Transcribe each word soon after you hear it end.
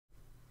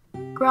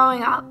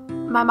Growing up,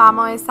 my mom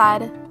always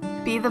said,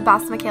 be the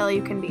best Michaela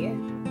you can be.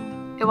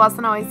 It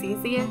wasn't always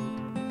easy,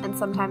 and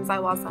sometimes I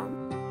wasn't.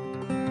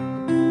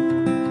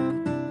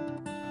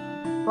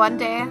 One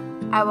day,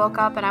 I woke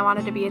up and I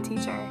wanted to be a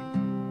teacher.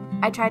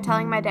 I tried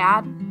telling my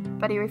dad,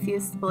 but he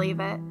refused to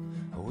believe it.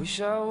 He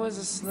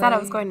said I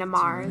was going to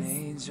Mars.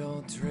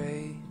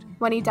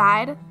 When he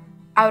died,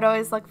 I would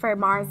always look for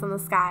Mars in the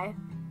sky,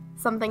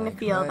 something to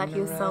feel that he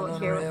was still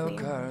here with me.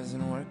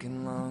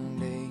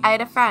 I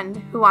had a friend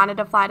who wanted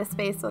to fly to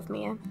space with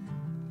me.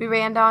 We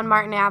ran down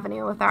Martin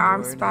Avenue with our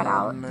arms spread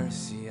out,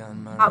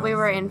 thought we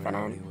were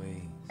infinite.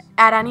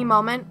 At any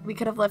moment, we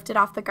could have lifted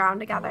off the ground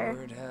together.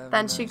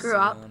 Then she grew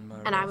up,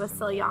 and I was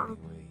still young.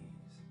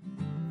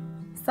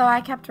 So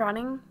I kept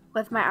running,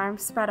 with my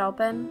arms spread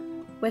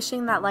open,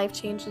 wishing that life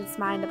changed its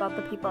mind about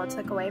the people it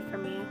took away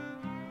from me.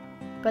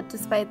 But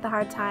despite the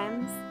hard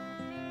times,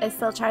 I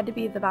still tried to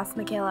be the best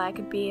Michaela I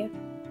could be.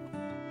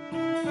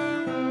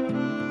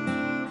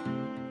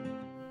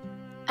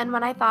 And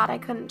when I thought I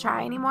couldn't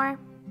try anymore,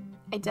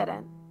 I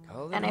didn't.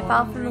 And I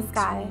fell from the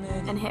sky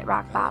and hit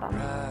rock bottom.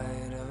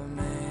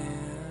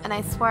 And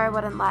I swore I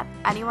wouldn't let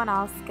anyone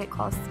else get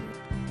close to me.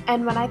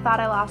 And when I thought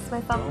I lost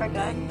myself for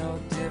good,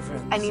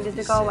 I needed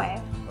to go away.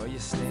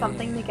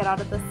 Something to get out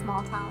of this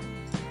small town.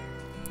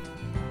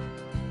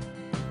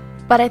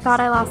 But I thought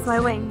I lost my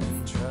wings,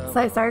 so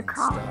I started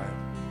crawling.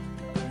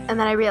 And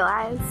then I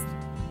realized,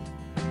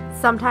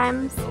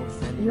 sometimes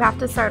you have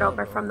to start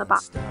over from the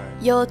bottom.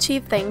 You'll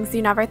achieve things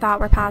you never thought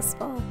were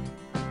possible,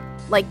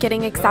 like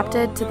getting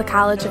accepted to the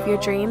college of your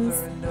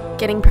dreams,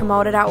 getting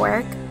promoted at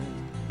work,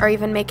 or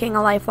even making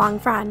a lifelong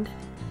friend.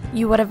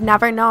 You would have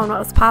never known what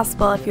was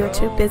possible if you were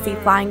too busy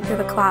flying through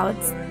the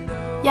clouds.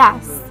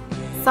 Yes,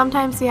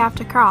 sometimes you have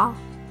to crawl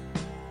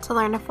to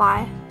learn to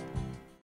fly.